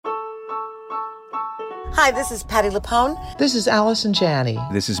Hi, this is Patti LuPone. This is Allison Janney.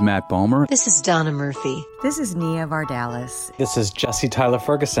 This is Matt Bomer. This is Donna Murphy. This is Nia Vardalos. This is Jesse Tyler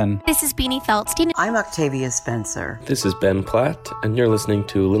Ferguson. This is Beanie Feldstein. I'm Octavia Spencer. This is Ben Platt, and you're listening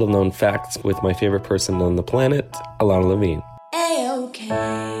to Little Known Facts with my favorite person on the planet, Alana Levine. A-OK.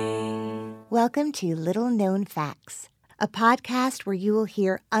 Welcome to Little Known Facts, a podcast where you will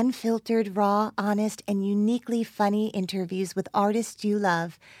hear unfiltered, raw, honest, and uniquely funny interviews with artists you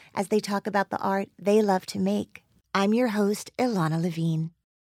love as they talk about the art they love to make. I'm your host, Ilana Levine.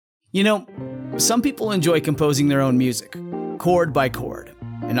 You know, some people enjoy composing their own music, chord by chord,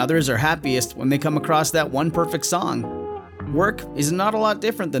 and others are happiest when they come across that one perfect song. Work is not a lot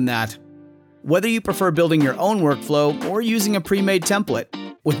different than that. Whether you prefer building your own workflow or using a pre-made template,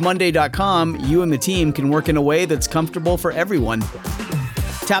 with Monday.com, you and the team can work in a way that's comfortable for everyone.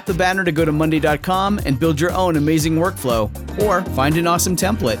 Tap the banner to go to Monday.com and build your own amazing workflow, or find an awesome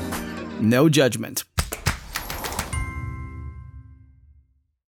template. No judgment.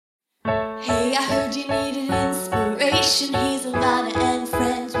 Hey, I heard you needed inspiration. Here's Alana and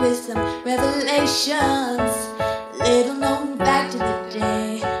friends with some revelations. Little known fact of the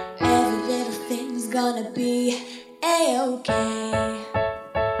day. Every little thing's gonna be A-OK.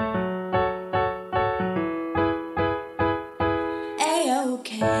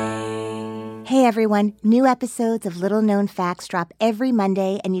 Hey everyone, new episodes of Little Known Facts drop every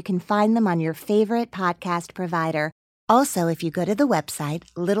Monday and you can find them on your favorite podcast provider. Also, if you go to the website,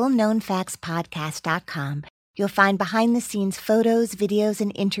 littleknownfactspodcast.com, you'll find behind-the-scenes photos, videos,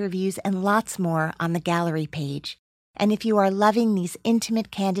 and interviews and lots more on the gallery page. And if you are loving these intimate,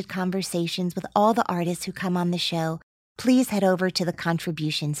 candid conversations with all the artists who come on the show, please head over to the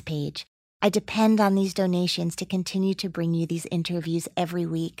contributions page. I depend on these donations to continue to bring you these interviews every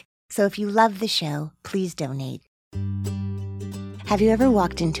week. So if you love the show, please donate. Have you ever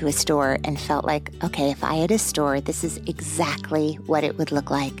walked into a store and felt like, okay, if I had a store, this is exactly what it would look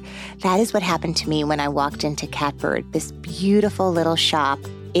like? That is what happened to me when I walked into Catbird, this beautiful little shop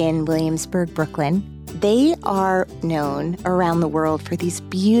in Williamsburg, Brooklyn. They are known around the world for these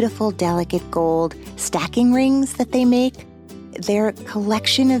beautiful, delicate gold stacking rings that they make. Their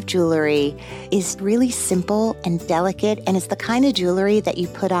collection of jewelry is really simple and delicate, and it's the kind of jewelry that you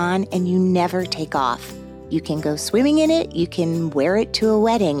put on and you never take off. You can go swimming in it, you can wear it to a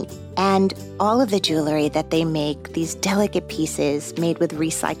wedding, and all of the jewelry that they make, these delicate pieces made with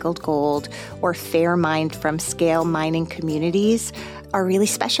recycled gold or fair mined from scale mining communities, are really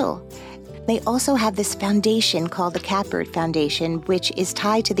special. They also have this foundation called the Catbird Foundation, which is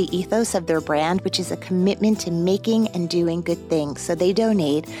tied to the ethos of their brand, which is a commitment to making and doing good things. So they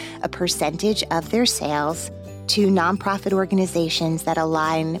donate a percentage of their sales to nonprofit organizations that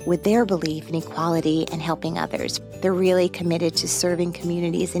align with their belief in equality and helping others. They're really committed to serving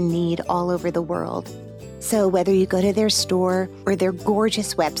communities in need all over the world. So whether you go to their store or their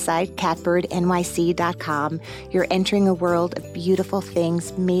gorgeous website, catbirdnyc.com, you're entering a world of beautiful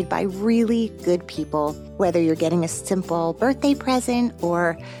things made by really good people. Whether you're getting a simple birthday present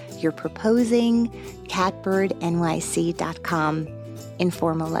or you're proposing, catbirdnyc.com,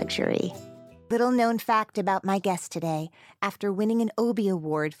 informal luxury. Little known fact about my guest today. After winning an Obie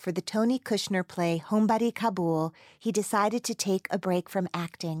Award for the Tony Kushner play Homebody Kabul, he decided to take a break from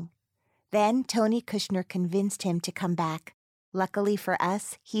acting. Then Tony Kushner convinced him to come back. Luckily for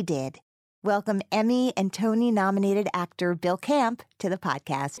us, he did. Welcome Emmy and Tony-nominated actor Bill Camp to the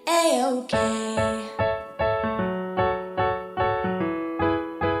podcast. A-OK.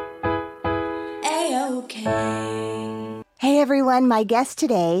 A-OK. Hey everyone, my guest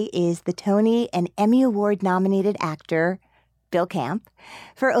today is the Tony and Emmy Award-nominated actor Bill Camp.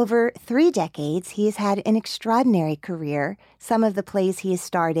 For over 3 decades, he has had an extraordinary career. Some of the plays he has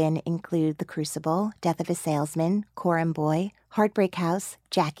starred in include The Crucible, Death of a Salesman, Coram Boy, Heartbreak House,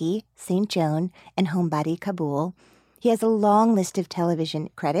 Jackie, St. Joan, and Homebody Kabul. He has a long list of television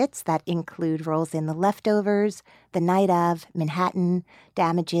credits that include roles in The Leftovers, The Night of, Manhattan,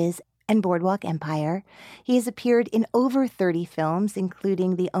 Damages, and Boardwalk Empire. He has appeared in over 30 films,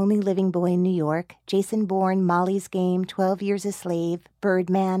 including The Only Living Boy in New York, Jason Bourne, Molly's Game, 12 Years a Slave,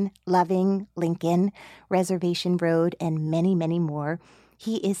 Birdman, Loving, Lincoln, Reservation Road, and many, many more.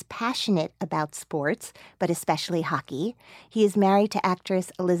 He is passionate about sports, but especially hockey. He is married to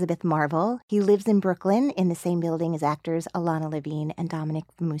actress Elizabeth Marvel. He lives in Brooklyn in the same building as actors Alana Levine and Dominic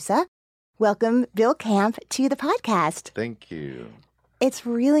Musa. Welcome, Bill Camp, to the podcast. Thank you. It's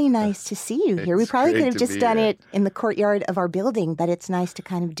really nice to see you here. We probably could have just done it in the courtyard of our building, but it's nice to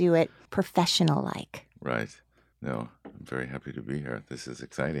kind of do it professional-like. Right. No, I'm very happy to be here. This is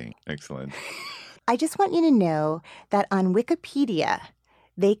exciting. Excellent. I just want you to know that on Wikipedia,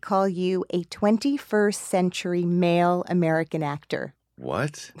 they call you a 21st century male American actor.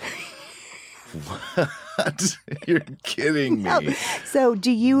 What? What? You're kidding me. No. So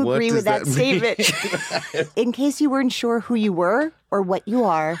do you What agree does with that mean? statement? In case you weren't sure who you were or what you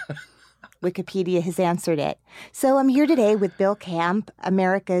are, Wikipedia has answered it. So I'm here today with Bill Camp,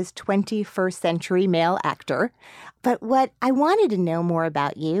 America's 21st century male actor. But what I wanted to know more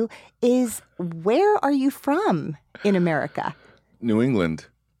about you is, where are you from in America? New England.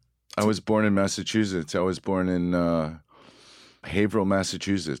 I was born in Massachusetts. I was born in Haverhill,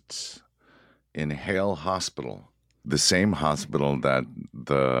 Massachusetts, in Hale Hospital, the same hospital that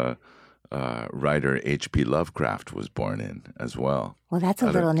the writer H.P. Lovecraft was born in as well. Well, that's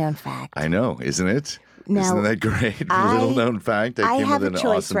a little-known fact. I know, isn't it? Now, isn't that great? Little-known fact. I came have with a an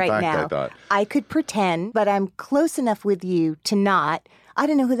choice awesome right fact, now. I thought. I could pretend, but I'm close enough with you to not. I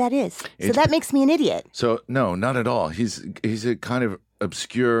don't know who that is. So that makes me an idiot. So, no, not at all. He's a kind of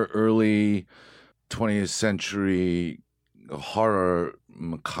obscure early 20th century horror,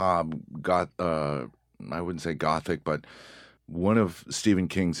 macabre, I wouldn't say gothic, but one of Stephen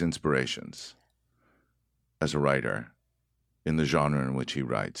King's inspirations as a writer in the genre in which he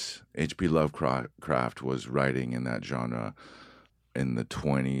writes. H.P. Lovecraft was writing in that genre in the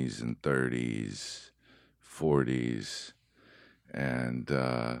 20s and 30s, 40s, and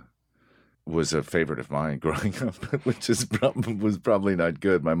was a favorite of mine growing up, which was probably not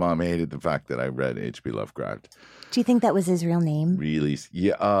good. My mom hated the fact that I read H.P. Lovecraft. Do you think that was his real name? Really?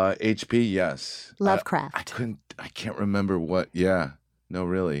 Yeah. H.P. Yes. Lovecraft. I can't remember what. Yeah. No,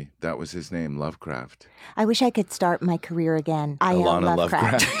 really. That was his name, Lovecraft. I wish I could start my career again. I am Alana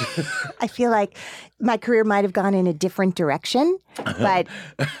Lovecraft. I feel like my career might have gone in a different direction, but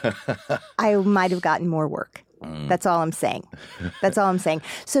I might have gotten more work. That's all I'm saying. That's all I'm saying.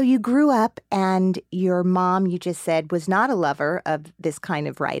 So you grew up, and your mom, you just said, was not a lover of this kind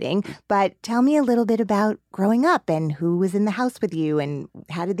of writing. But tell me a little bit about growing up and who was in the house with you, and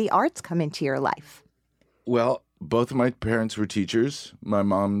how did the arts come into your life? Well, both of my parents were teachers. My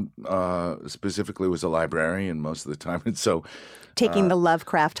mom specifically was a librarian most of the time, and so taking the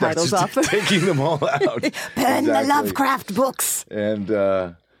Lovecraft titles off. Taking them all out. Burn the Lovecraft books.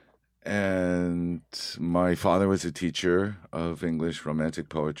 And my father was a teacher of English romantic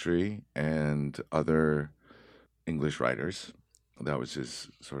poetry and other English writers. That was his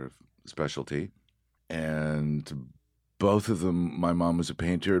sort of specialty. And both of them, my mom was a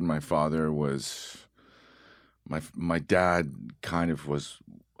painter and my father was, my dad kind of was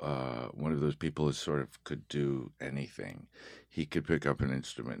one of those people who sort of could do anything. He could pick up an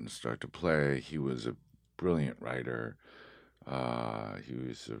instrument and start to play. He was a brilliant writer. He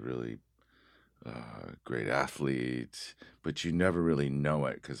was a really great athlete, but you never really know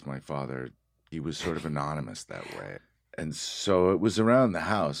it because my father, he was sort of anonymous that way. And so it was around the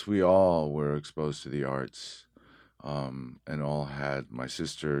house. We all were exposed to the arts and all had, my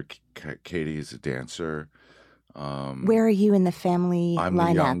sister, Katie, is a dancer. Where are you in the family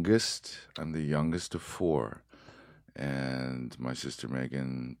lineup? I'm the youngest of four. And my sister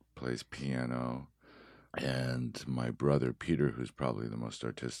Megan plays piano. And my brother Peter, who's probably the most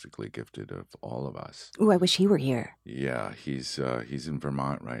artistically gifted of all of us. Oh, I wish he were here. Yeah, he's in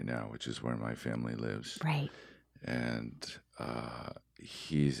Vermont right now, which is where my family lives. Right. And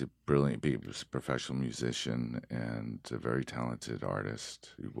he's a brilliant, he's a professional musician and a very talented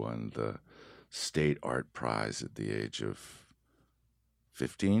artist. He won the State Art Prize at the age of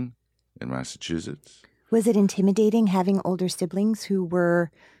 15 in Massachusetts. Was it intimidating having older siblings who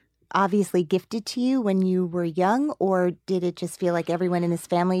were obviously gifted to you when you were young, or did it just feel like everyone in this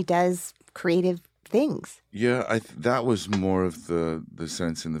family does creative things? Yeah, that was more of the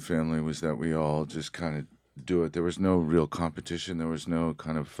sense in the family, was that we all just kind of do it. There was no real competition. There was no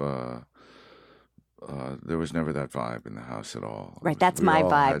kind of there was never that vibe in the house at all. Right, that's my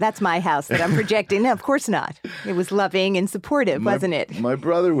vibe. That's my house that I'm projecting. No, of course not. It was loving and supportive, wasn't it? My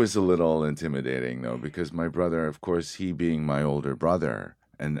brother was a little intimidating, though, because my brother, of course, he being my older brother,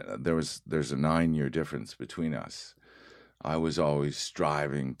 and there's a 9-year difference between us. I was always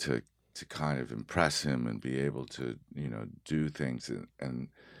striving to kind of impress him and be able to, do things, and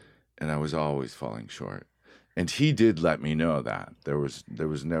I was always falling short. And he did let me know that there was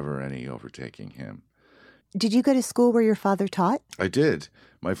never any overtaking him. Did you go to school where your father taught? I did.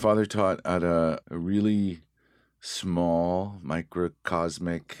 My father taught at a really small,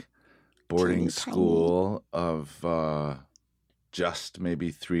 microcosmic boarding school of just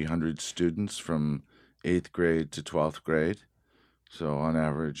maybe 300 students from 8th grade to 12th grade. So on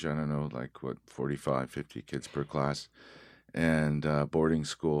average, I don't know, 45, 50 kids per class. And boarding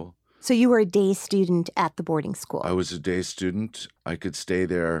school. So you were a day student at the boarding school. I was a day student. I could stay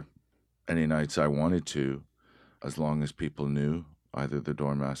there any nights I wanted to, as long as people knew, either the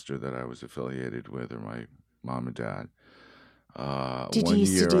dorm master that I was affiliated with or my mom and dad. Did you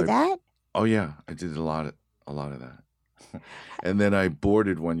used to do that? Oh yeah, I did a lot of that. And then I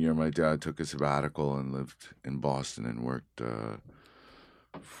boarded one year. My dad took a sabbatical and lived in Boston and worked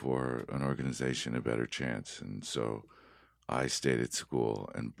for an organization, A Better Chance. And so I stayed at school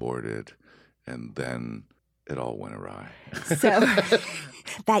and boarded, and then it all went awry. So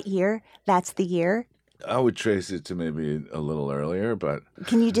that year, that's the year? I would trace it to maybe a little earlier, but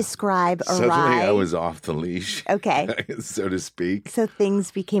Can you describe a suddenly ride? I was off the leash, Okay. so to speak. So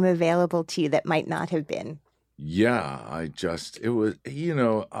things became available to you that might not have been. Yeah, it was,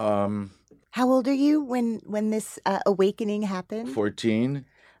 How old are you when this awakening happened? 14.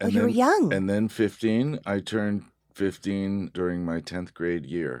 Oh, you were young. And then 15. I turned 15 during my 10th grade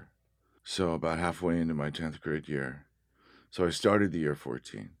year. So about halfway into my 10th grade year. So I started the year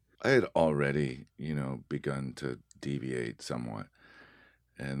 14. I had already, begun to deviate somewhat.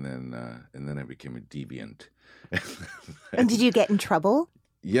 And then I became a deviant. And did you get in trouble?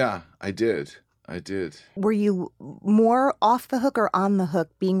 Yeah, I did. Were you more off the hook or on the hook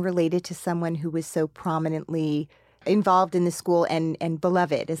being related to someone who was so prominently involved in the school and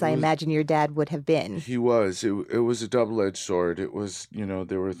beloved, as I imagine your dad would have been? He was. It was a double-edged sword. It was,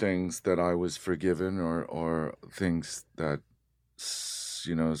 there were things that I was forgiven or things that,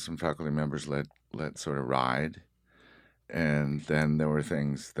 some faculty members let sort of ride. And then there were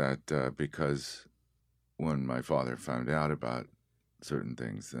things that because when my father found out about certain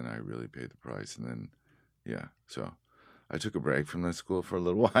things, then I really paid the price. And then, so I took a break from that school for a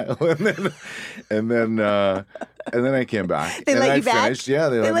little while, and then I came back. They and let I you back? finished. Yeah,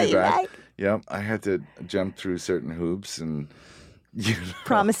 they let me you back? Yeah, I had to jump through certain hoops, and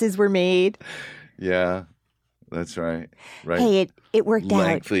Promises were made. Yeah, that's right. Right. Hey, it worked out.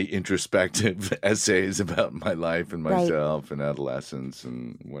 Lengthy introspective essays about my life and myself and adolescence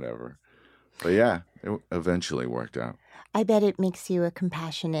and whatever. But yeah, it eventually worked out. I bet it makes you a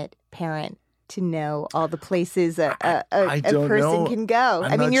compassionate parent to know all the places a don't person know. can go.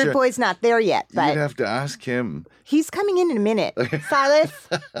 I'm I mean, not your sure. boy's not there yet, but You'd have to ask him. he's coming in a minute. Silas?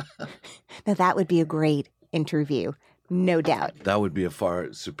 Now, that would be a great interview, no doubt. That would be a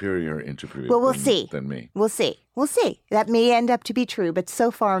far superior interview Well, we'll see. than me. We'll see. That may end up to be true, but so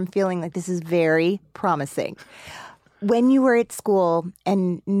far I'm feeling like this is very promising. When you were at school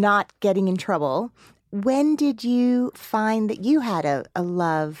and not getting in trouble, when did you find that you had a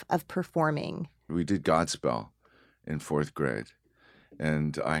love of performing? We did Godspell in 4th grade,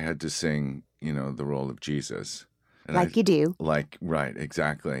 and I had to sing, the role of Jesus. And You do. Right,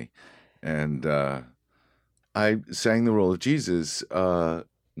 exactly. And I sang the role of Jesus,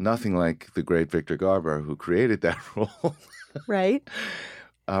 nothing like the great Victor Garber, who created that role. Right?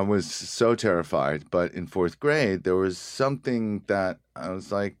 I was so terrified, but in 4th grade, there was something that I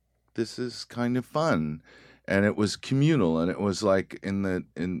was like, this is kind of fun. And it was communal, and it was like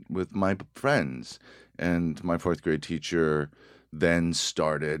with my friends. And my 4th grade teacher then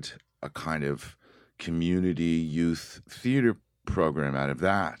started a kind of community youth theater program out of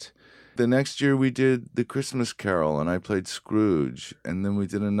that. The next year we did The Christmas Carol, and I played Scrooge. And then we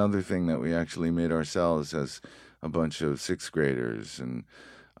did another thing that we actually made ourselves as a bunch of 6th graders and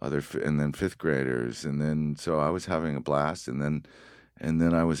then 5th graders. And then so I was having a blast. And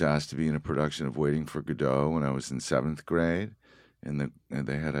then I was asked to be in a production of Waiting for Godot when I was in 7th grade. And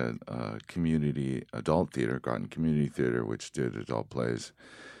they had a community adult theater, Groton Community Theater, which did adult plays.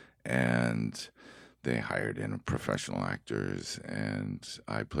 And they hired in professional actors. And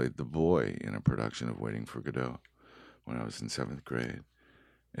I played the boy in a production of Waiting for Godot when I was in 7th grade.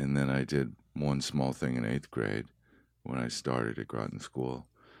 And then I did one small thing in 8th grade when I started at Groton School.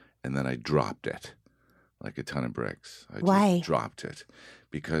 And then I dropped it. Like a ton of bricks. Why? Just dropped it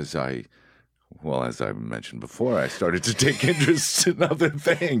because as I mentioned before, I started to take interest in other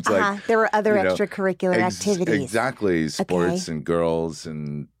things. Like There were other extracurricular activities. Exactly. Sports and girls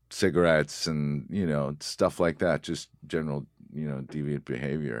and cigarettes and, stuff like that. Just general, deviant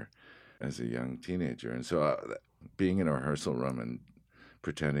behavior as a young teenager. And so being in a rehearsal room and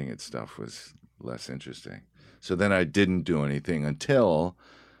pretending at stuff was less interesting. So then I didn't do anything until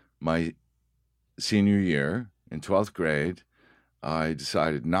my senior year in 12th grade. I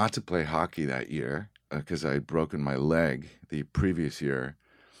decided not to play hockey that year because I had broken my leg the previous year,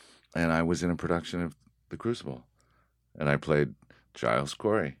 and I was in a production of The Crucible, and I played Giles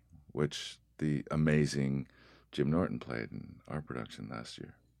Corey, which the amazing Jim Norton played in our production last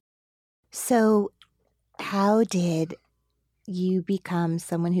year. So how did you become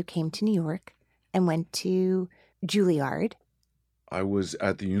someone who came to New York and went to Juilliard. I was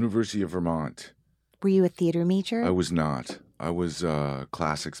at the University of Vermont. Were you a theater major? I was not. I was a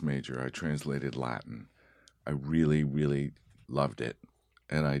classics major. I translated Latin. I really, really loved it.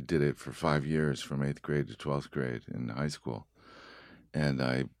 And I did it for 5 years, from 8th grade to 12th grade in high school. And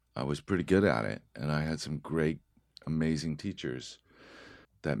I was pretty good at it. And I had some great, amazing teachers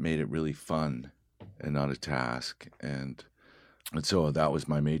that made it really fun and not a task. And so that was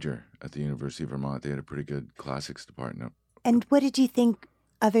my major at the University of Vermont. They had a pretty good classics department. And what did you think,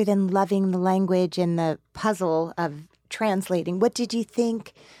 other than loving the language and the puzzle of translating, what did you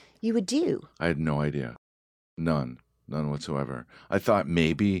think you would do? I had no idea. None whatsoever. I thought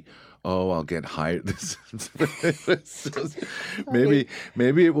maybe, I'll get hired. maybe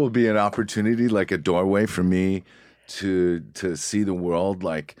it will be an opportunity, like a doorway for me to see the world,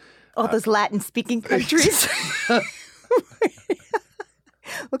 like all those Latin-speaking countries.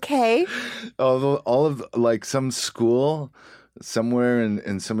 Okay. All of like some school somewhere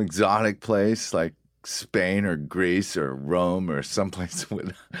in some exotic place, like Spain or Greece or Rome or someplace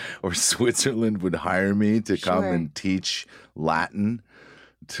or Switzerland would hire me to come and teach Latin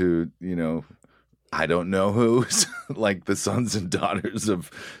to, I don't know who, like the sons and daughters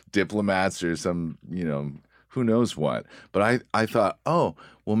of diplomats or some, who knows what. But I thought, well,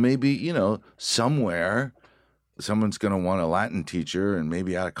 maybe, somewhere someone's going to want a Latin teacher, and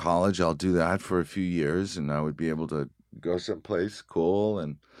maybe out of college I'll do that for a few years and I would be able to go someplace cool.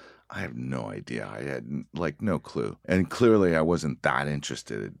 And I have no idea. I had no clue. And clearly I wasn't that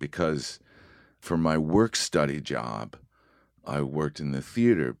interested, because for my work study job, I worked in the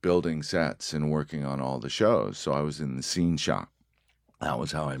theater, building sets and working on all the shows. So I was in the scene shop. That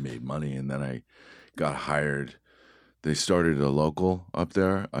was how I made money. And then I got hired. They started a local up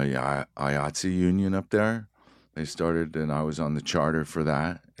there, a IATSE union up there. They started, and I was on the charter for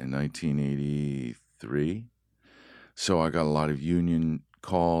that in 1983. So I got a lot of union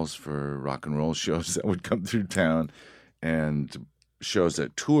calls for rock and roll shows that would come through town, and shows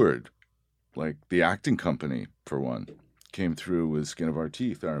that toured, like the acting company, for one, came through with Skin of Our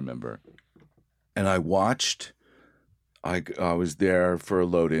Teeth, I remember. And I watched, I was there for a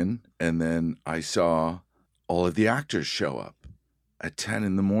load-in, and then I saw all of the actors show up at 10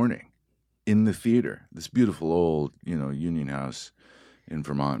 in the morning in the theater, this beautiful old, union house in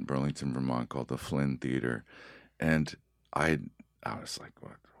Vermont, Burlington, Vermont, called the Flynn Theater. And I was like,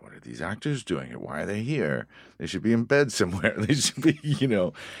 what are these actors doing here? Why are they here? They should be in bed somewhere. They should be,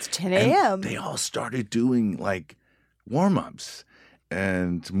 It's 10 a.m. And they all started doing like warm-ups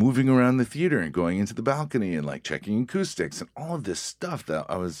and moving around the theater and going into the balcony and like checking acoustics and all of this stuff that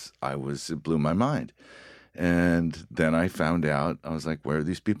it blew my mind. And then I found out, I was like, where are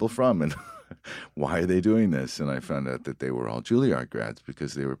these people from? And why are they doing this? And I found out that they were all Juilliard grads,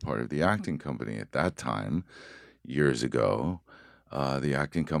 because they were part of the acting company at that time, years ago. The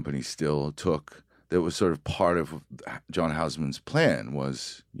acting company still that was sort of part of John Houseman's plan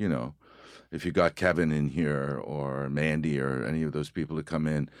was, if you got Kevin in here or Mandy or any of those people to come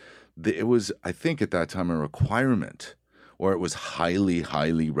in, it was, I think at that time, a requirement, or it was highly,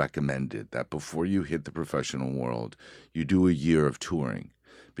 highly recommended that before you hit the professional world, you do a year of touring.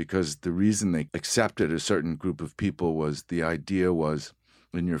 Because the reason they accepted a certain group of people was, the idea was,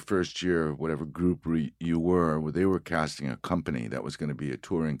 in your first year, whatever group you were, they were casting a company that was going to be a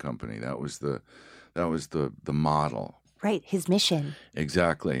touring company. That was the model. Right, his mission.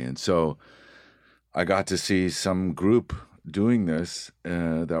 Exactly. And so I got to see some group doing this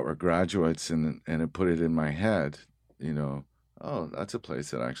that were graduates, and it put it in my head, that's a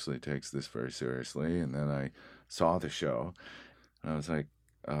place that actually takes this very seriously. And then I saw the show, and I was like,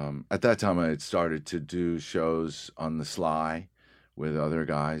 at that time I had started to do shows on the sly with other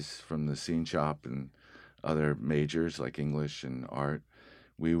guys from the scene shop and other majors like English and art.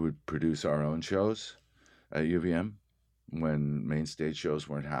 We would produce our own shows at UVM when main stage shows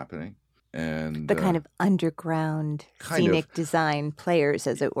weren't happening. And the kind of underground scenic design players,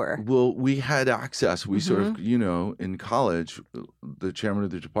 as it were. Well, we had access. We sort of, in college, the chairman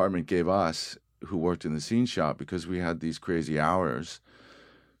of the department gave us, who worked in the scene shop, because we had these crazy hours,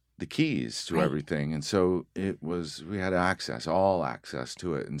 the keys to everything. And so we had all access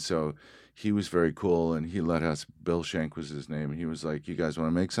to it. And so he was very cool, and he let us, Bill Schenk was his name, and he was like, you guys want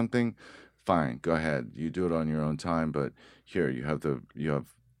to make something? Fine, go ahead. You do it on your own time, but here, you have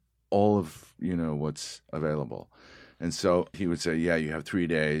all of, what's available. And so he would say, yeah, you have 3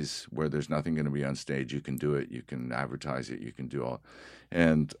 days where there's nothing going to be on stage. You can do it. You can advertise it. You can do all.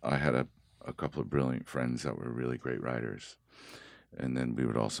 And I had a couple of brilliant friends that were really great writers. And then we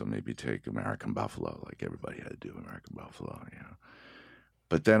would also maybe take American Buffalo, like everybody had to do American Buffalo, you know.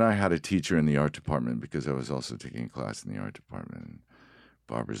 But then I had a teacher in the art department because I was also taking a class in the art department.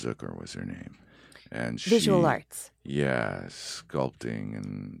 Barbara Zucker was her name. And Visual arts. Yeah, sculpting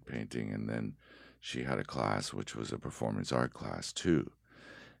and painting. And then she had a class which was a performance art class too.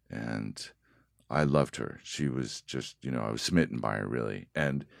 And I loved her. She was just, you know, I was smitten by her really.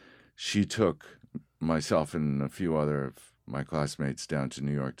 And she took myself and a few other of my classmates down to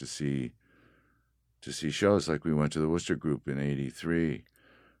New York to see shows. Like we went to the Wooster Group in '83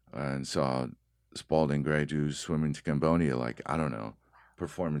 and saw Spalding Gray do Swimming to Cambodia, like, I don't know,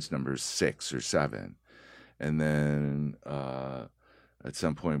 performance number 6 or 7. And then at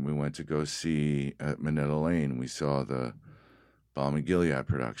some point we went to go see at Minetta Lane, we saw the Balm and Gilead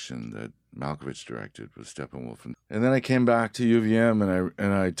production that Malkovich directed with Steppenwolf. And then I came back to UVM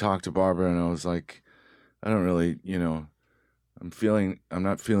and I talked to Barbara and I was like, I don't really, you know, I'm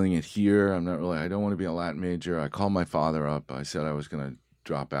not feeling it here. I don't want to be a Latin major. I called my father up. I said I was going to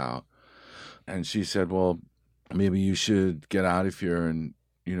drop out. And she said, well, maybe you should get out of here and,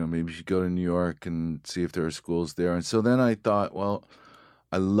 you know, maybe you should go to New York and see if there are schools there. And so then I thought, well,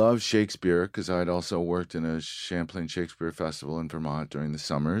 I love Shakespeare because I'd also worked in a Champlain Shakespeare Festival in Vermont during the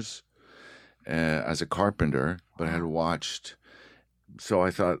summers as a carpenter, but I had watched. So I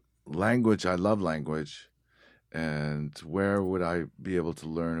thought, language, I love language. And where would I be able to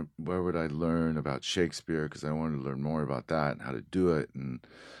learn? Where would I learn about Shakespeare? Because I wanted to learn more about that and how to do it. And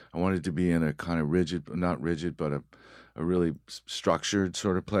I wanted to be in a kind of rigid, not rigid, but a really structured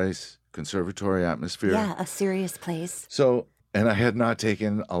sort of place, conservatory atmosphere. Yeah, a serious place. So, and I had not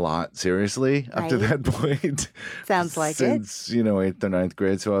taken a lot seriously up to that point. Sounds like since, you know, 8th or 9th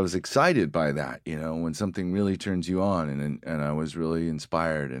grade. So I was excited by that, you know, when something really turns you on. And I was really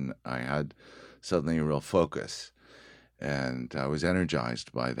inspired and I had suddenly a real focus. And I was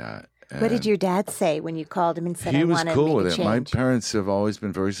energized by that. And what did your dad say when you called him and said, I want to make a change? He was cool with it. My parents have always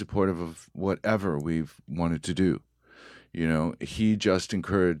been very supportive of whatever we've wanted to do. You know, he just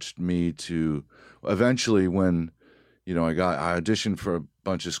encouraged me to eventually when, you know, I auditioned for a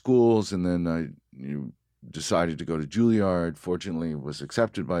bunch of schools and then I decided to go to Juilliard. Fortunately, was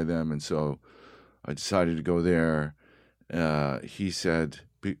accepted by them. And so I decided to go there. He said,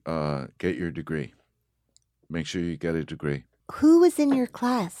 get your degree. Make sure you get a degree. Who was in your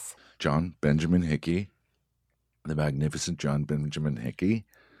class? John Benjamin Hickey, the magnificent John Benjamin Hickey,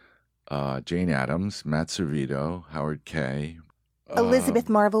 Jane Addams, Matt Servito, Howard Kay. Elizabeth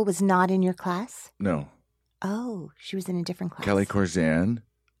Marvel was not in your class? No. Oh, she was in a different class. Kelly Corzan.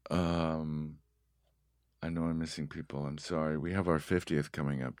 I know I'm missing people. I'm sorry. We have our 50th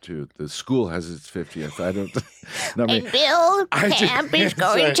coming up, too. The school has its 50th. I don't... And Bill Camp is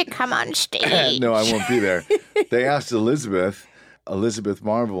going to come on stage. No, I won't be there. They asked Elizabeth. Elizabeth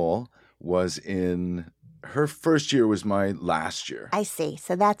Marvel was in... Her first year was my last year. I see.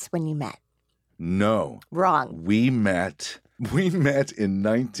 So that's when you met. No. Wrong. We met in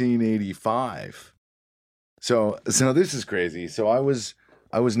 1985. So this is crazy. So I was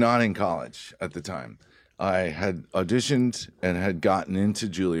not in college at the time. I had auditioned and had gotten into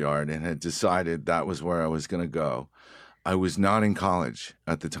Juilliard and had decided that was where I was going to go. I was not in college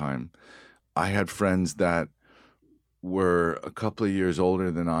at the time. I had friends that were a couple of years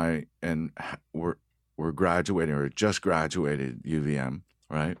older than I and were graduating or just graduated UVM,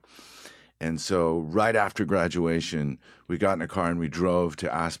 right? And so right after graduation, we got in a car and we drove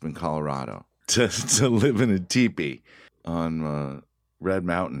to Aspen, Colorado to live in a teepee on Red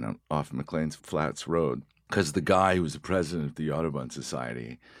Mountain off McLean's Flats Road. Because the guy who was the president of the Audubon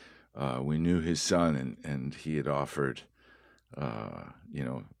Society, we knew his son, and he had offered,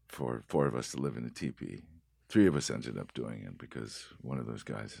 for 4 of us to live in a teepee. 3 of us ended up doing it because one of those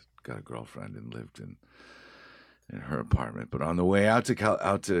guys got a girlfriend and lived in her apartment. But on the way out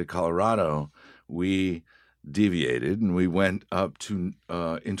to Colorado, we deviated and we went up to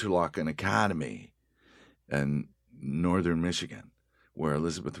Interlochen Academy in northern Michigan, where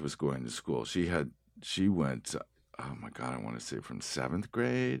Elizabeth was going to school. She went, oh my God, I want to say from 7th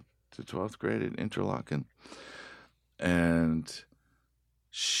grade to 12th grade at Interlochen. And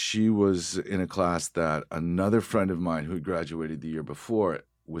she was in a class that another friend of mine who had graduated the year before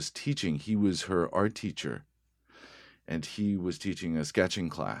was teaching. He was her art teacher, and he was teaching a sketching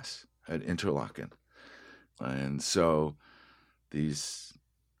class at Interlochen. And so these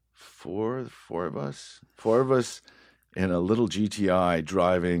four of us in a little GTI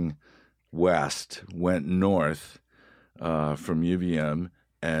driving west went north from UVM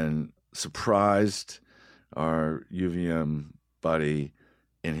and surprised our UVM buddy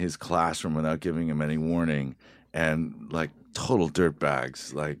in his classroom without giving him any warning, and like total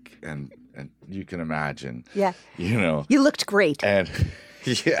dirtbags, like, and you can imagine, Yeah. you know, You looked great. and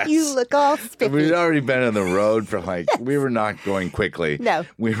yes, You look all spiffy. we'd already been on the road for like we were not going quickly. No.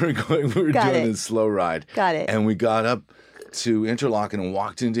 we were Got doing it. a slow ride. Got it. And we got up to Interlochen and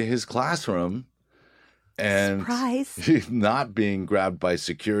walked into his classroom. And Surprise. not being grabbed by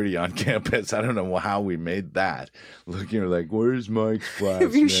security on campus. I don't know how we made that. Looking like, where's Mike's class?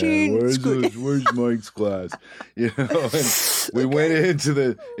 Have you man? seen Where's Mike's class? You know, and we went into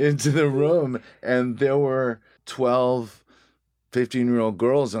the room, and there were 12, 15-year-old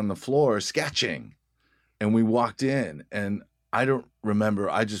girls on the floor sketching. And we walked in, and I don't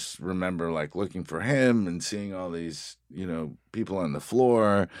remember. I just remember like looking for him and seeing all these, you know, people on the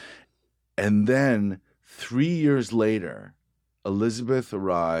floor. And then 3 years later, Elizabeth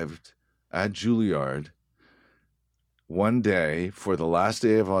arrived at Juilliard one day for the last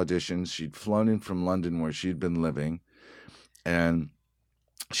day of auditions. She'd flown in from London where she'd been living, and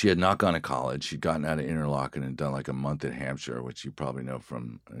she had not gone to college. She'd gotten out of Interlochen and done like a month in Hampshire, which you probably know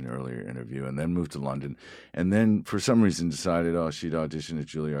from an earlier interview, and then moved to London. And then for some reason decided, she'd audition at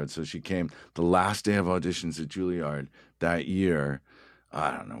Juilliard. So she came the last day of auditions at Juilliard that year.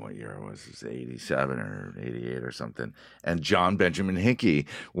 I don't know what year it was 87 or 88 or something. And John Benjamin Hickey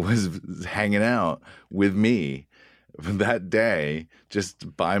was hanging out with me that day,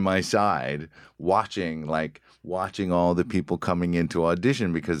 just by my side, watching all the people coming into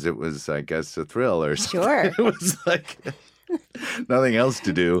audition, because it was, I guess, a thrill or something. Sure. It was like nothing else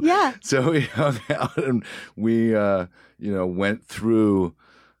to do. Yeah. So we hung out and we, went through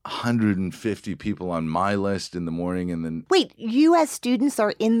 150 people on my list in the morning, and then Wait, you as students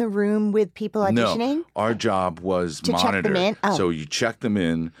are in the room with people auditioning? no, our job was To check monitor. them in? Oh. So you check them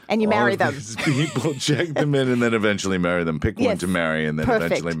in, And you all marry of them. these people check them in, and then eventually marry them. Pick one Yes. to marry, and then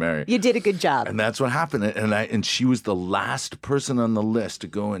Perfect. eventually marry. You did a good job. And that's what happened. And she was the last person on the list to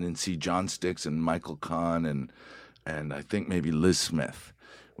go in and see John Sticks and Michael Kahn and I think maybe Liz Smith,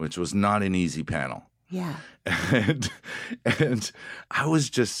 which was not an easy panel. Yeah. And I was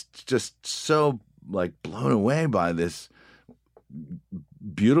just so like blown away by this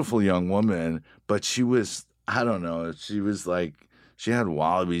beautiful young woman, but she was, I don't know, she was like, she had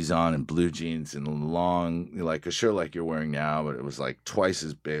wallabies on and blue jeans and long, like a shirt like you're wearing now, but it was like twice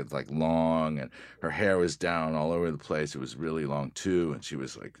as big, like long, and her hair was down all over the place. It was really long too. And she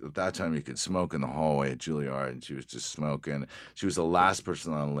was like, at that time you could smoke in the hallway at Juilliard, and she was just smoking. She was the last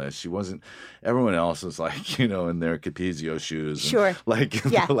person on the list. She wasn't, everyone else was like, in their Capezio shoes. Sure. And like,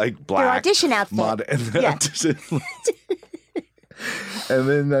 Yeah. like black. Their audition outfit. Yeah. And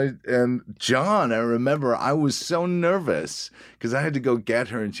then John, I remember I was so nervous because I had to go get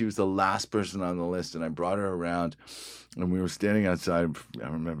her, and she was the last person on the list, and I brought her around, and we were standing outside, I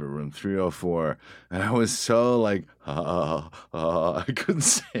remember room 304, and I was so like, I couldn't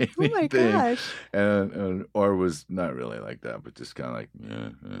say anything. Oh my gosh. Or was not really like that, but just kind of like,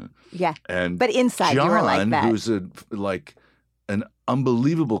 yeah. Yeah. And But inside you were like that. John, who's an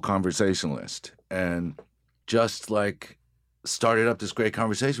unbelievable conversationalist, and just like started up this great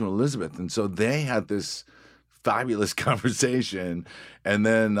conversation with Elizabeth. And so they had this fabulous conversation. And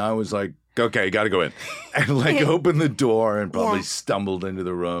then I was like, okay, got to go in. And like opened the door and probably stumbled into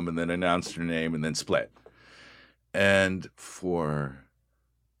the room and then announced her name and then split. And for,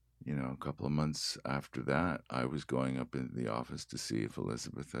 a couple of months after that, I was going up into the office to see if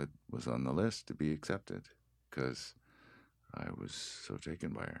Elizabeth was on the list to be accepted, because I was so taken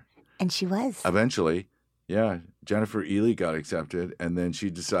by her. And she was. Eventually, yeah, Jennifer Ely got accepted, and then she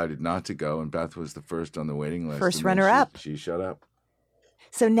decided not to go, and Beth was the first on the waiting list. First and then runner-up. She shut up.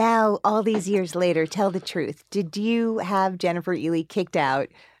 So now, all these years later, tell the truth. Did you have Jennifer Ely kicked out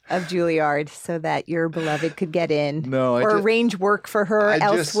of Juilliard so that your beloved could get in? No, or arrange work for her I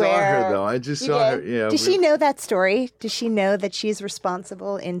elsewhere? just saw her, though. I just saw her. Yeah. Does she know that story? Does she know that she's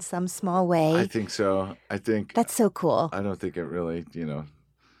responsible in some small way? I think so. That's so cool. I don't think it really,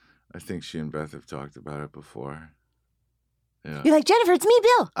 I think she and Beth have talked about it before. Yeah. You're like, Jennifer, it's me,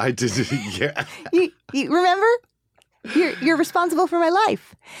 Bill. I did, yeah. You remember? You're responsible for my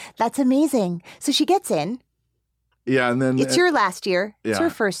life. That's amazing. So she gets in. Yeah, and then It's your last year. It's yeah. her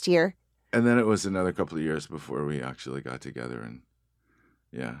first year. And then it was another couple of years before we actually got together, and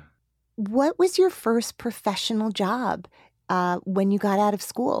yeah. What was your first professional job when you got out of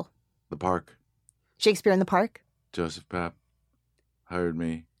school? The Park. Shakespeare in the Park? Joseph Papp hired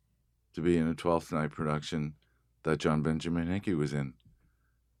me to be in a 12th Night production that John Benjamin Hickey was in.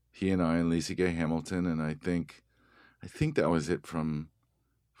 He and I and Lisa Gay Hamilton, and I think that was it from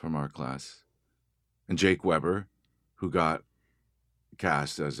our class. And Jake Weber, who got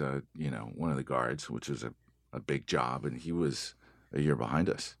cast as one of the guards, which was a a big job, and he was a year behind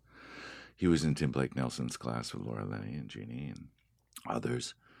us. He was in Tim Blake Nelson's class with Laura Linney and Jeannie and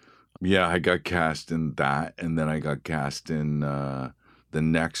others. Yeah, I got cast in that, and then I got cast in the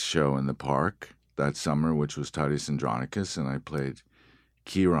next show in the park that summer, which was Titus Andronicus, and I played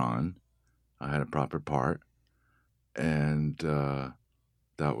Chiron. I had a proper part, and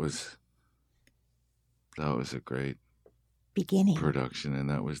that was a great beginning production, and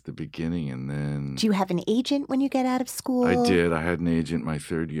that was the beginning. And then, do you have an agent when you get out of school? I did. I had an agent my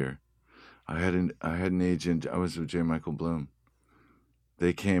third year. I had an agent. I was with J. Michael Bloom.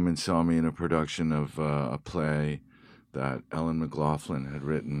 They came and saw me in a production of a play that Ellen McLaughlin had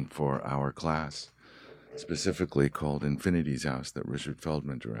written for our class, specifically called Infinity's House, that Richard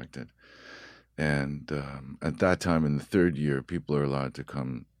Feldman directed. And at that time, in the third year, people are allowed to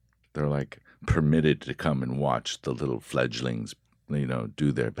come. They're like permitted to come and watch the little fledglings,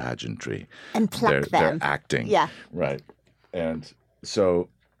 do their pageantry and pluck them. Their acting. Yeah. Right. And so,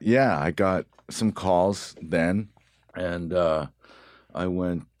 yeah, I got some calls then, and I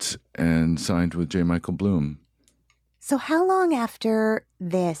went and signed with J. Michael Bloom. So how long after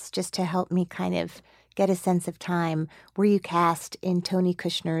this, just to help me kind of get a sense of time, were you cast in Tony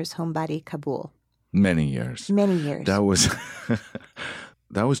Kushner's Homebody Kabul? Many years. Many years. That was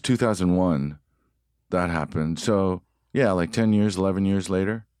that was 2001. That happened. So, yeah, like 10 years, 11 years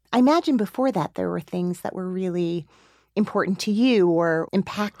later. I imagine before that there were things that were really important to you or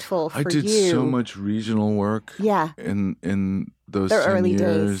impactful for you. I did so much regional work. Yeah. In those the 10 early years.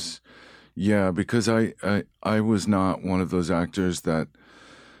 Days. Yeah, because I was not one of those actors that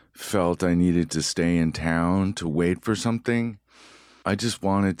felt I needed to stay in town to wait for something. I just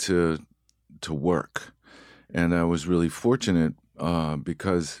wanted to work. And I was really fortunate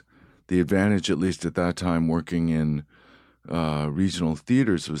because the advantage, at least at that time, working in regional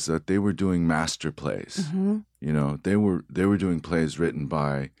theaters, was that they were doing master plays. Mm-hmm. They were doing plays written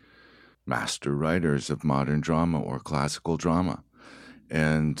by master writers of modern drama or classical drama.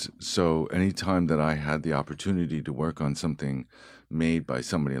 And so anytime that I had the opportunity to work on something made by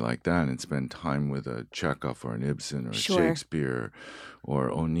somebody like that and spend time with a Chekhov or an Ibsen or Sure. Shakespeare or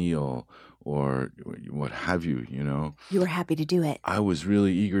O'Neill or what have you, You were happy to do it. I was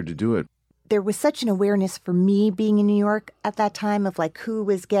really eager to do it. There was such an awareness for me being in New York at that time of like who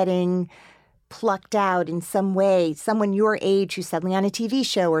was getting plucked out in some way, someone your age who's suddenly on a TV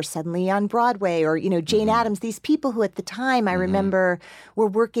show or suddenly on Broadway or, Jane Addams, these people who at the time I remember were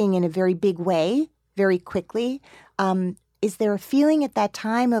working in a very big way, very quickly. Is there a feeling at that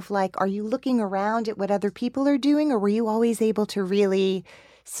time of like, are you looking around at what other people are doing, or were you always able to really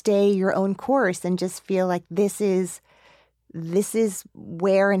stay your own course and just feel like this is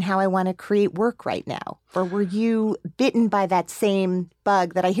where and how I want to create work right now? Or were you bitten by that same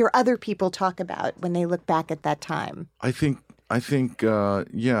bug that I hear other people talk about when they look back at that time? I think,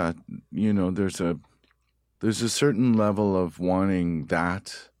 yeah, there's a certain level of wanting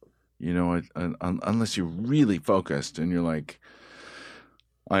that, unless you're really focused and you're like,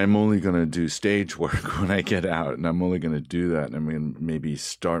 I'm only going to do stage work when I get out, and I'm only going to do that, and I'm going to maybe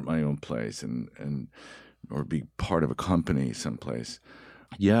start my own place and or be part of a company someplace.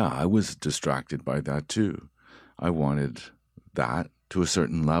 Yeah, I was distracted by that too. I wanted that to a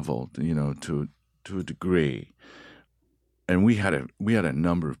certain level, to a degree. And we had a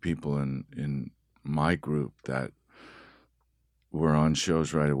number of people in my group that were on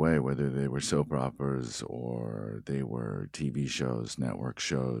shows right away, whether they were soap operas or they were TV shows, network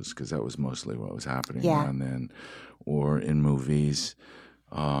shows, because that was mostly what was happening around then, or in movies.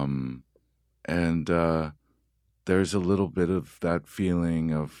 And there's a little bit of that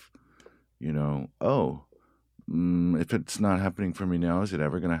feeling of, if it's not happening for me now, is it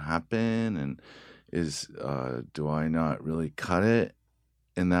ever going to happen? And do I not really cut it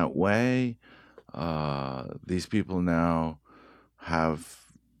in that way? These people now have,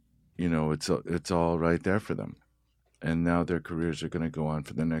 it's all right there for them. And now their careers are going to go on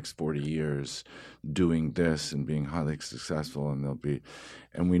for the next 40 years doing this and being highly successful.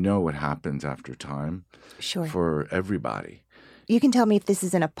 And we know what happens after time. Sure. For everybody. You can tell me if this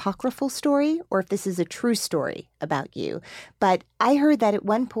is an apocryphal story or if this is a true story about you. But I heard that at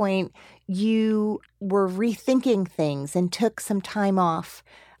one point you were rethinking things and took some time off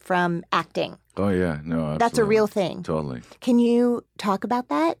from acting. Oh, yeah. No, absolutely. That's a real thing. Totally. Can you talk about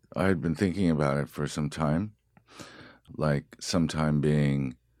that? I had been thinking about it for some time. Like sometime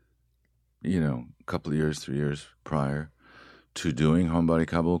being, a couple of years, 3 years prior to doing Homebody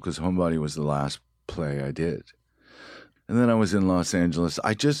Kabul, because Homebody was the last play I did. And then I was in Los Angeles.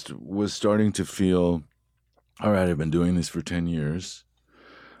 I just was starting to feel, all right, I've been doing this for 10 years.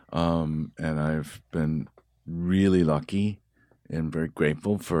 And I've been really lucky and very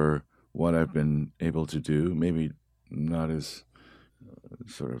grateful for what I've been able to do. Maybe not as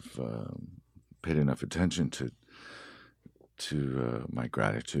paid enough attention to my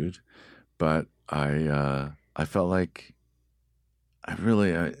gratitude, but I felt like I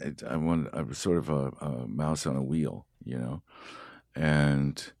was sort of a mouse on a wheel,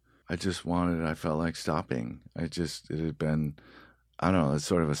 and I felt like stopping. It had been, I don't know, it's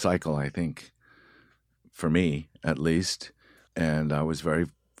sort of a cycle, I think, for me at least, and I was very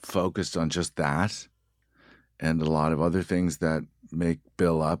focused on just that, and a lot of other things that make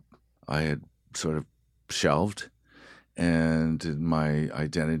Bill up, I had sort of shelved, and my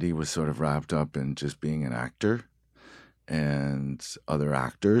identity was sort of wrapped up in just being an actor and other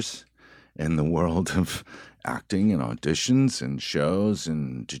actors in the world of acting and auditions and shows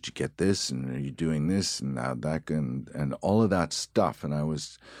and did you get this and are you doing this and that and all of that stuff. And it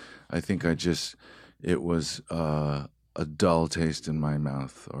was a dull taste in my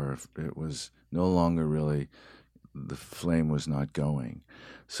mouth, or it was no longer really, the flame was not going.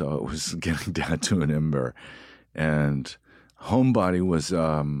 So it was getting down to an ember. And Homebody was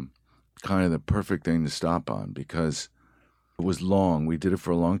kind of the perfect thing to stop on because it was long. We did it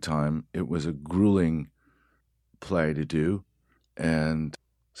for a long time. It was a grueling play to do. And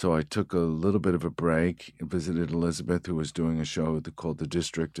so I took a little bit of a break and visited Elizabeth, who was doing a show called The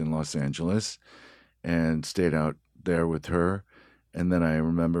District in Los Angeles, and stayed out there with her. And then I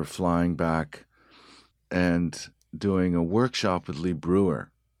remember flying back and doing a workshop with Lee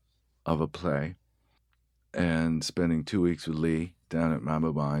Brewer of a play and spending 2 weeks with Lee down at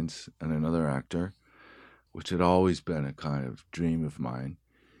Mambo Mines and another actor, which had always been a kind of dream of mine.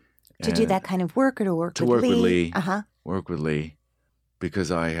 To do that kind of work or to work with Lee? To work with Lee. Uh-huh. Work with Lee.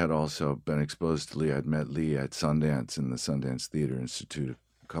 Because I had also been exposed to Lee. I'd met Lee at Sundance in the Sundance Theater Institute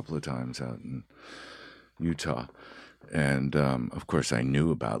a couple of times out in Utah. And, of course, I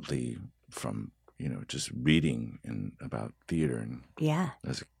knew about Lee from, just reading about theater and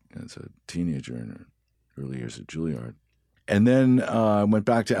as a teenager in her early years at Juilliard. And then I went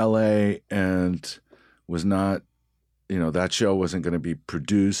back to L.A. and was not, that show wasn't going to be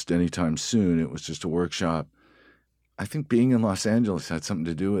produced anytime soon. It was just a workshop. I think being in Los Angeles had something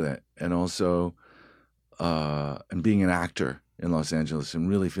to do with it. And also, and being an actor in Los Angeles and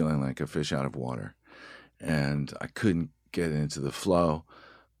really feeling like a fish out of water. And I couldn't get into the flow.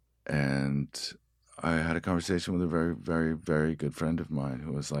 And I had a conversation with a very, very, very good friend of mine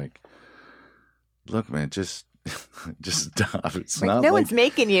who was like, look, man, just stop. It's not no one's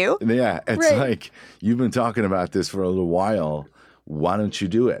making you. Yeah, it's like, you've been talking about this for a little while. Why don't you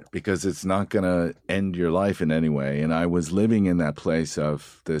do it? Because it's not going to end your life in any way. And I was living in that place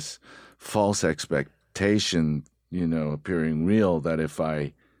of this false expectation, appearing real, that if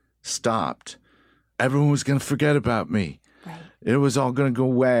I stopped, everyone was going to forget about me. Right. It was all going to go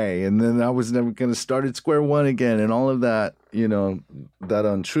away. And then I was never going to start at square one again. And all of that, that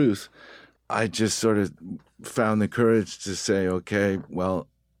untruth. I just sort of found the courage to say, okay, well,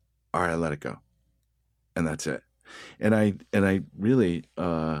 all right, let it go. And that's it. And I really,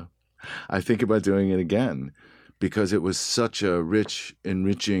 I think about doing it again because it was such a rich,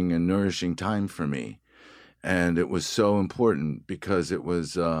 enriching, and nourishing time for me. And it was so important because it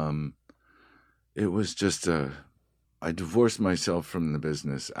was just I divorced myself from the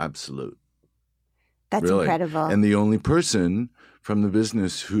business, absolute. That's really incredible. And the only person from the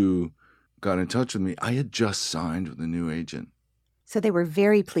business who got in touch with me, I had just signed with a new agent. So they were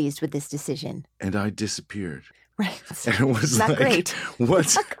very pleased with this decision. And I disappeared. Right. And it was not like, great.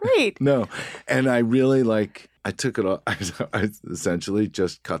 What's not great. No. And I really I took it off. I essentially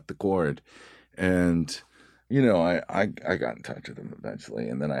just cut the cord. And, I got in touch with them eventually.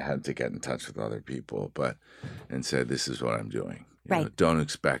 And then I had to get in touch with other people, and said, this is what I'm doing. Don't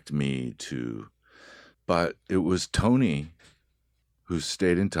expect me to. But it was Tony who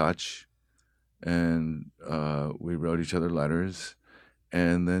stayed in touch. And we wrote each other letters.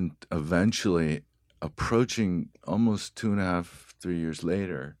 And then eventually, approaching almost 2.5, 3 years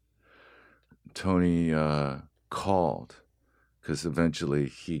later, Tony called because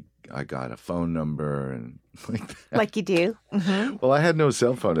eventually I got a phone number and like that. Like you do. Mm-hmm. Well, I had no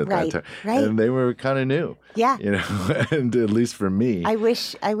cell phone at that time. Right. And they were kind of new. Yeah. And at least for me. I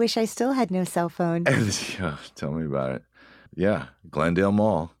wish I still had no cell phone. And, tell me about it. Yeah. Glendale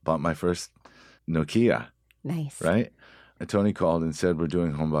Mall. Bought my first Nokia. Nice. Right? And Tony called and said, we're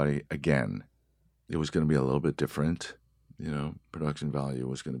doing Homebody again. It was going to be a little bit different. Production value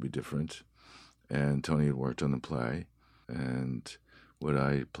was going to be different. And Tony had worked on the play. And would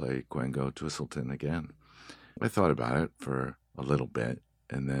I play Quango Twistleton again? I thought about it for a little bit.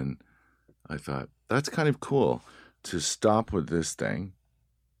 And then I thought, that's kind of cool to stop with this thing.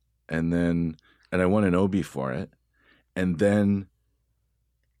 And I won an Obie for it. And then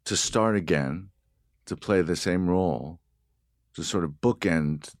to start again, to play the same role, to sort of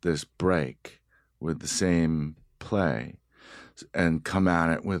bookend this break with the same play and come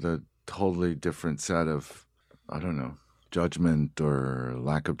at it with a totally different set of, I don't know, judgment or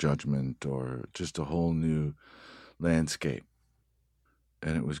lack of judgment or just a whole new landscape.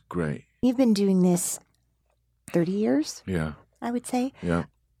 And it was great. You've been doing this 30 years, Yeah. I would say. Yeah.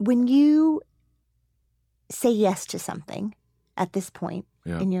 When you say yes to something at this point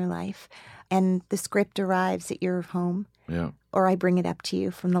Yeah. in your life and the script arrives at your home, Yeah. or I bring it up to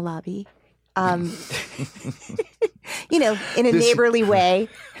you from the lobby, in a This- neighborly way.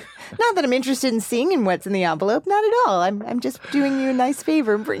 Not that I'm interested in seeing what's in the envelope. Not at all. I'm just doing you a nice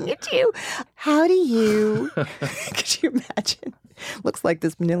favor and bringing it to you. How do you, could you imagine? Looks like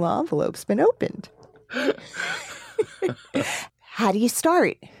this manila envelope's been opened. How do you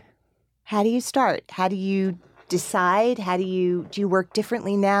start? How do you start? How do you decide? Do you work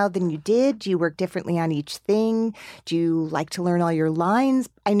differently now than you did? Do you work differently on each thing? Do you like to learn all your lines?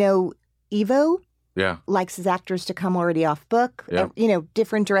 I know Ivo Yeah. likes his actors to come already off book. Yeah.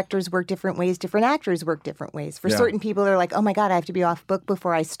 Different directors work different ways. Different actors work different ways. For Yeah. certain people, they're like, oh my God, I have to be off book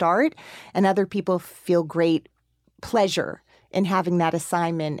before I start. And other people feel great pleasure in having that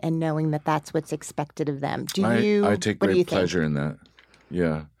assignment and knowing that that's what's expected of them. I take what do you great pleasure in that.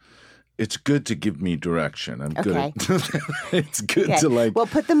 Yeah. It's good to give me direction. I'm good at it's good Okay. to like Well,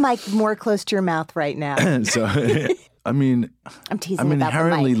 put the mic more close to your mouth right now. so I mean I'm teasing I'm about the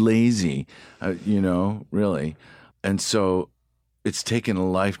inherently mic. lazy, really. And so it's taken a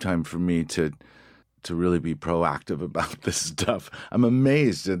lifetime for me to really be proactive about this stuff. I'm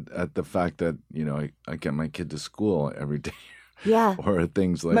amazed at the fact that, I get my kid to school every day. Yeah. Or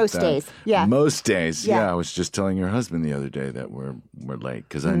things like Most that. days, yeah. Most days, Yeah. yeah. I was just telling your husband the other day that we're late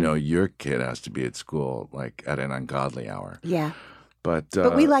because I know your kid has to be at school like at an ungodly hour. Yeah. But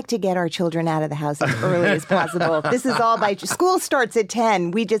we like to get our children out of the house as early as possible. This is all by school starts at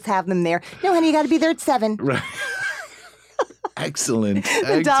 10. We just have them there. No, honey, you got to be there at 7. right. Excellent.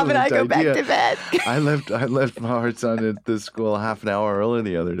 And Dom and I go back idea. to bed. I left my our son at the school half an hour early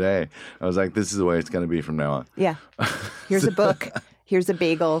the other day. I was like, this is the way it's going to be from now on. Yeah. Here's a book. Here's a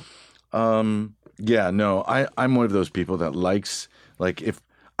bagel. Yeah, no, I'm one of those people that likes, like, if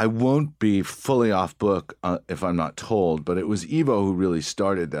I won't be fully off book if I'm not told, but it was Ivo who really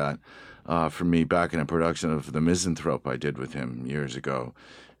started that for me back in a production of The Misanthrope I did with him years ago.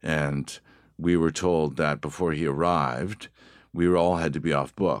 And we were told that before he arrived, we all had to be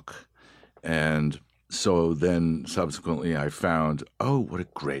off book. And so then subsequently I found, oh, what a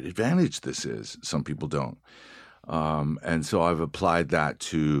great advantage this is. Some people don't. And so I've applied that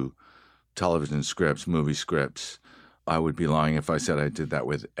to television scripts, movie scripts. I would be lying if I said I did that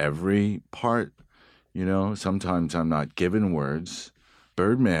with every part. Sometimes I'm not given words.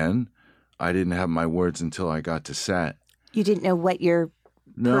 Birdman, I didn't have my words until I got to set. You didn't know what your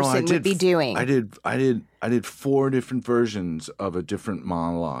person would be doing. I did 4 different versions of a different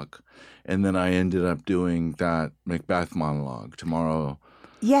monologue, and then I ended up doing that Macbeth monologue tomorrow.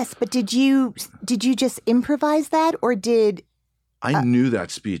 Yes, but did you just improvise that, or did I knew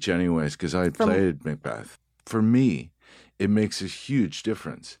that speech anyways because I had played Macbeth. For me, it makes a huge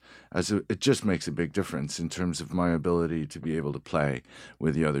difference. It just makes a big difference in terms of my ability to be able to play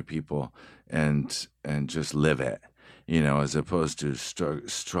with the other people and just live it, as opposed to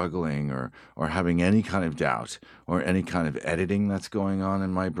struggling or having any kind of doubt or any kind of editing that's going on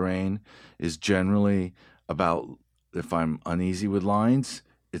in my brain is generally about, if I'm uneasy with lines,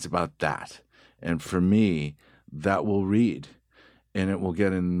 it's about that. And for me, that will read. And it will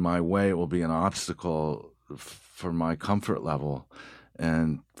get in my way. It will be an obstacle for my comfort level,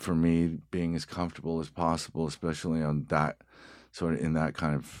 and for me being as comfortable as possible, especially on that sort of in that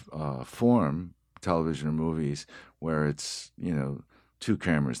kind of form, television or movies, where it's 2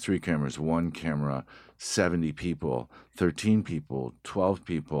 cameras, 3 cameras, 1 camera, 70 people, 13 people, 12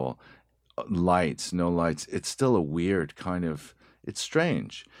 people, lights, no lights. It's still a weird kind of. It's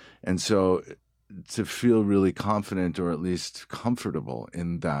strange, and so. To feel really confident or at least comfortable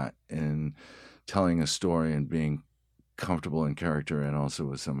in that, in telling a story and being comfortable in character and also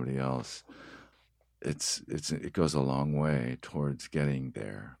with somebody else, it goes a long way towards getting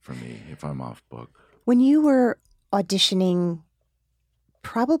there for me if I'm off book. when you were auditioning,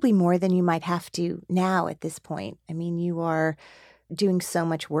 probably more than you might have to now at this point? I mean, you are doing so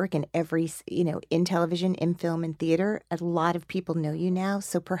much work in every, in television, in film, and theater. A lot of people know you now,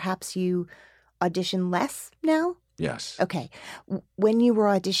 so perhaps you audition less now? Yes. Okay. When you were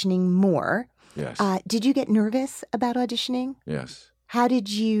auditioning more, Yes. did you get nervous about auditioning? Yes. How did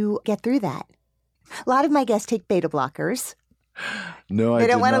you get through that? A lot of my guests take beta blockers. No, I They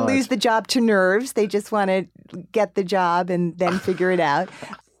don't did want to not. lose the job to nerves. They just want to get the job and then figure it out.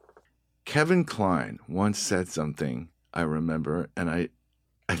 Kevin Kline once said something I remember, and I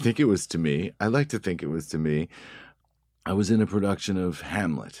think it was to me. I like to think it was to me. I was in a production of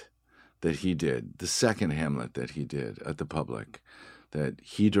Hamlet that he did, the second Hamlet that he did at the Public, that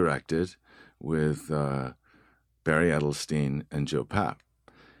he directed with Barry Edelstein and Joe Papp.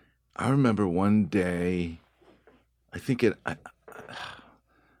 I remember one day, I think I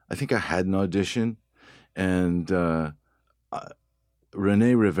had an audition, and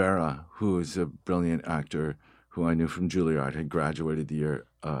Rene Rivera, who is a brilliant actor who I knew from Juilliard, had graduated the year.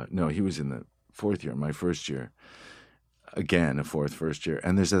 No, he was in the fourth year, my first year. Again, a first year.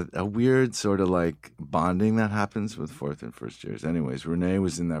 And there's a weird sort of like bonding that happens with fourth and first years. Anyways, Rene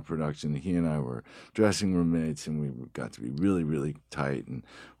was in that production. He and I were dressing room mates, and we got to be really, really tight. And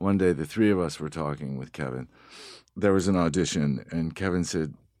one day, the three of us were talking with Kevin. There was an audition, and Kevin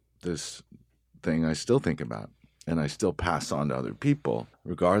said this thing I still think about, and I still pass on to other people,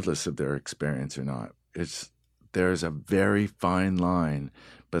 regardless of their experience or not. There's a very fine line,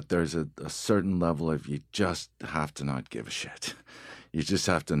 but there's a certain level of you just have to not give a shit. You just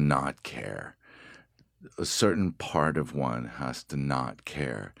have to not care. A certain part of one has to not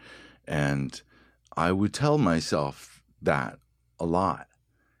care. And I would tell myself that a lot,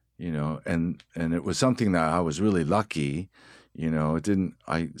 and it was something that I was really lucky.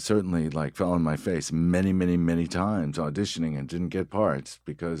 I certainly fell on my face many, many, many times auditioning and didn't get parts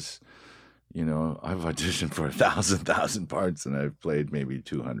because, I've auditioned for 1,000 parts and I've played maybe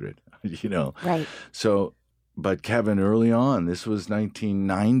 200, Right. So, but Kevin, early on, this was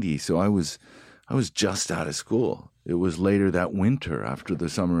 1990. So I was just out of school. It was later that winter after the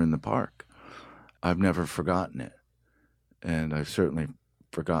summer in the park. I've never forgotten it. And I've certainly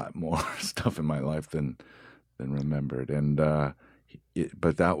forgot more stuff in my life than remembered. And,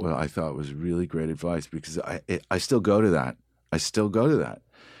 but that I thought was really great advice because I still go to that.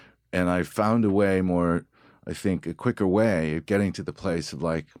 And I found a way more, I think, a quicker way of getting to the place of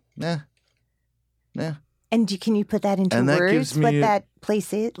nah. And can you put that into And that words, gives me what that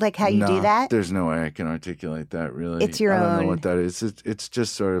place is, how you do that? There's no way I can articulate that, really. It's your I don't own. know what that is. It's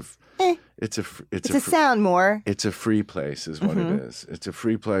just sort of, it's a sound more. It's a free place is what it is. It's a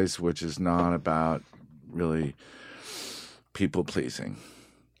free place which is not about really people pleasing,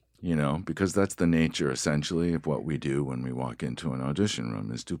 because that's the nature essentially of what we do when we walk into an audition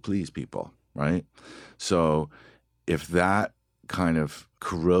room is to please people, right? So if that kind of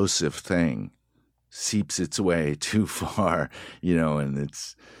corrosive thing seeps its way too far, and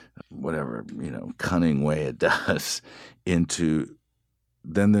it's whatever, cunning way it does into,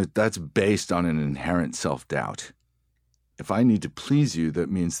 then that's based on an inherent self-doubt. If I need to please you, that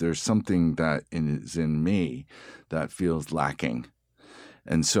means there's something that is in me that feels lacking.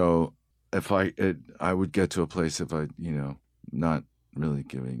 And so if I would get to a place of, not really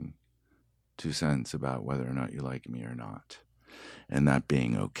giving 2 cents about whether or not you like me or not, and that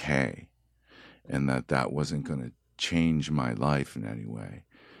being okay, and that wasn't going to change my life in any way,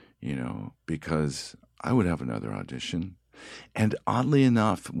 because I would have another audition. And oddly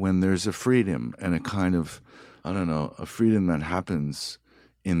enough, when there's a freedom and a kind of, a freedom that happens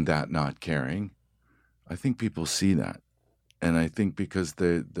in that not caring, I think people see that. And I think because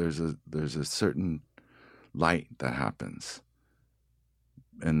there's a certain light that happens,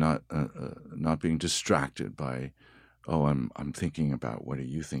 and not being distracted by, I'm thinking about what are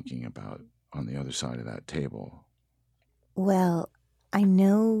you thinking about on the other side of that table. Well, I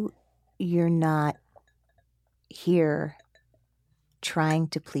know you're not here trying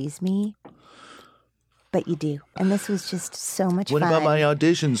to please me, but you do. And this was just so much fun. What about my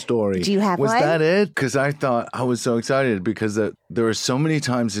audition story? Do you have one? Was that it? Because I was so excited because there were so many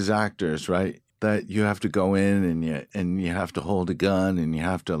times as actors, right, that you have to go in and you have to hold a gun and you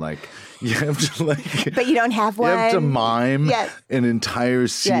have to but you don't have one. You have to mime Yes. an entire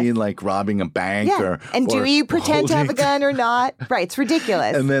scene, Yes. like robbing a bank And do you pretend to have a gun or not? Right, it's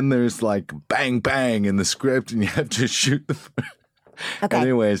ridiculous. And then there's bang bang in the script and you have to shoot the Okay.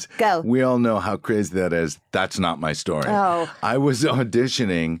 Anyways, Go. We all know how crazy that is. That's not my story. Oh. I was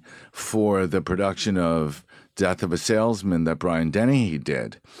auditioning for the production of Death of a Salesman that Brian Dennehy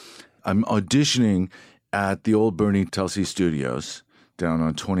did. I'm auditioning at the old Bernie Telsey Studios down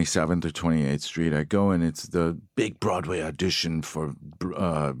on 27th or 28th Street. I go and it's the big Broadway audition for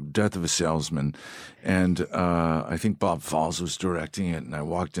Death of a Salesman. And I think Bob Falls was directing it. And I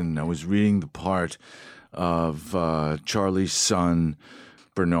walked in and I was reading the part of Charlie's son,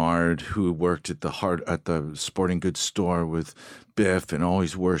 Bernard, who worked at the sporting goods store with Biff and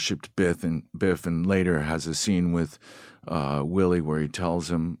always worshipped Biff, and later has a scene with Willie where he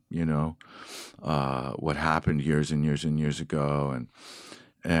tells him, what happened years and years and years ago,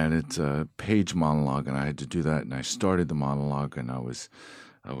 and it's a page monologue, and I had to do that, and I started the monologue, and I was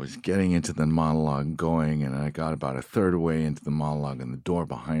getting into the monologue going, and I got about a third away into the monologue, and the door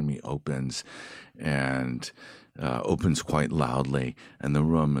behind me opens, and opens quite loudly, and the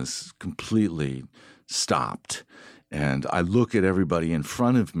room is completely stopped. And I look at everybody in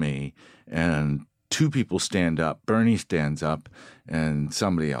front of me, and two people stand up. Bernie stands up, and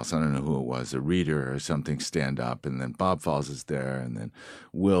somebody else, I don't know who it was, a reader or something, stand up, and then Bob Falls is there, and then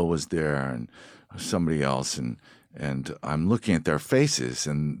Will was there, and somebody else, and I'm looking at their faces,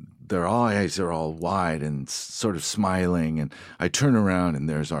 and their eyes are all wide and sort of smiling, and I turn around, and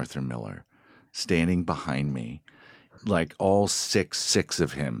there's Arthur Miller standing behind me, like all six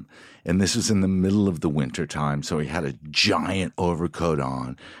of him. And this was in the middle of the winter time, so he had a giant overcoat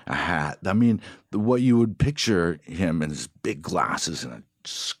on, a hat. I mean, what you would picture him in his big glasses and a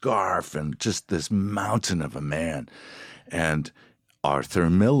scarf and just this mountain of a man. And Arthur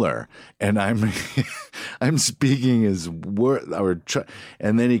Miller, and I'm speaking his word,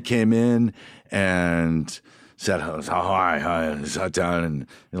 and then he came in and said, hi, and sat down and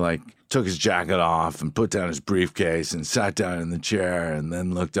like took his jacket off and put down his briefcase and sat down in the chair and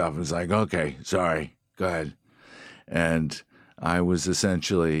then looked up and was like, okay, sorry, go ahead. And I was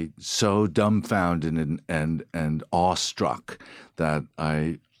essentially so dumbfounded and awestruck that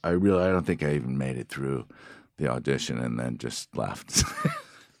I don't think I even made it through the audition, and then just left.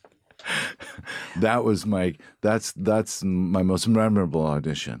 That's my most memorable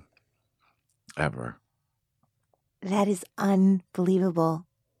audition ever. That is unbelievable.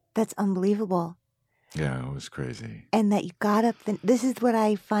 That's unbelievable. Yeah, it was crazy. And that you got up, this is what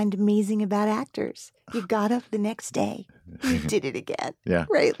I find amazing about actors. You got up the next day. You did it again. Yeah.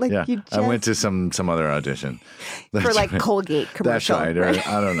 Right? Like yeah. you just... I went to some other audition. For like right. Colgate commercial. That's right. Or,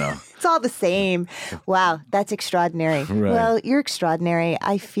 I don't know. It's all the same. Wow, that's extraordinary. Right. Well, you're extraordinary.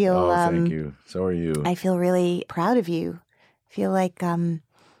 I feel... thank you. So are you. I feel really proud of you. I feel like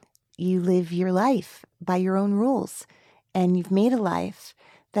you live your life by your own rules. And you've made a life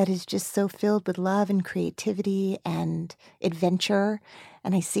that is just so filled with love and creativity and adventure.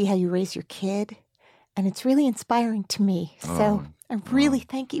 And I see how you raise your kid. And it's really inspiring to me. So I really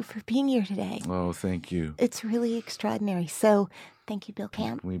thank you for being here today. Oh, thank you. It's really extraordinary. So thank you, Bill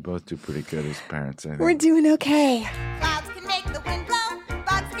Camp. We both do pretty good as parents, I think. We're doing okay. Clouds can make the wind blow,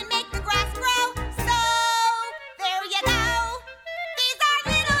 bugs can make the grass grow. So there you go. These are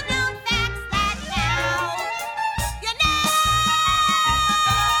little known facts that now you know.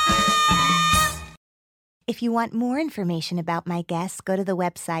 If you want more information about my guests, go to the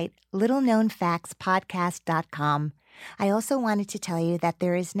website littleknownfactspodcast.com. I also wanted to tell you that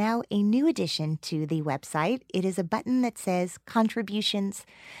there is now a new addition to the website. It is a button that says contributions.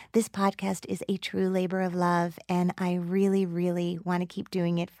 This podcast is a true labor of love, and I really, really want to keep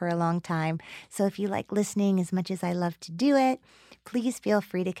doing it for a long time. So if you like listening as much as I love to do it, please feel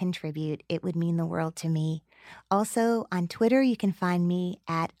free to contribute. It would mean the world to me. Also, on Twitter, you can find me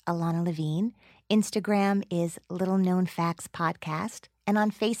at Alana Levine. Instagram is Little Known Facts Podcast. And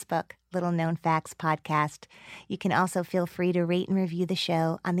on Facebook, Little Known Facts Podcast. You can also feel free to rate and review the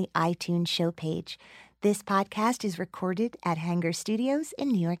show on the iTunes show page. This podcast is recorded at Hanger Studios in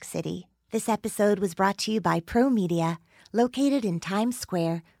New York City. This episode was brought to you by Pro Media. Located in Times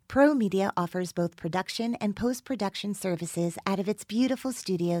Square, Pro Media offers both production and post-production services out of its beautiful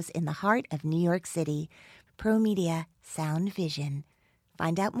studios in the heart of New York City. Pro Media, Sound Vision.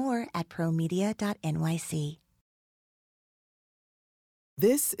 Find out more at promedia.nyc.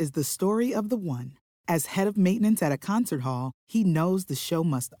 This is the story of the one. As head of maintenance at a concert hall, he knows the show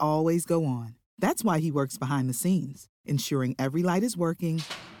must always go on. That's why he works behind the scenes, ensuring every light is working,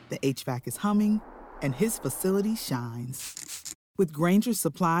 the HVAC is humming, and his facility shines. With Grainger's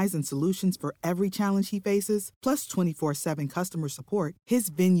supplies and solutions for every challenge he faces, plus 24/7 customer support, his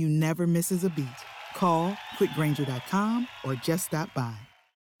venue never misses a beat. Call quickgrainger.com or just stop by.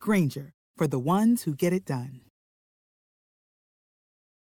 Grainger, for the ones who get it done.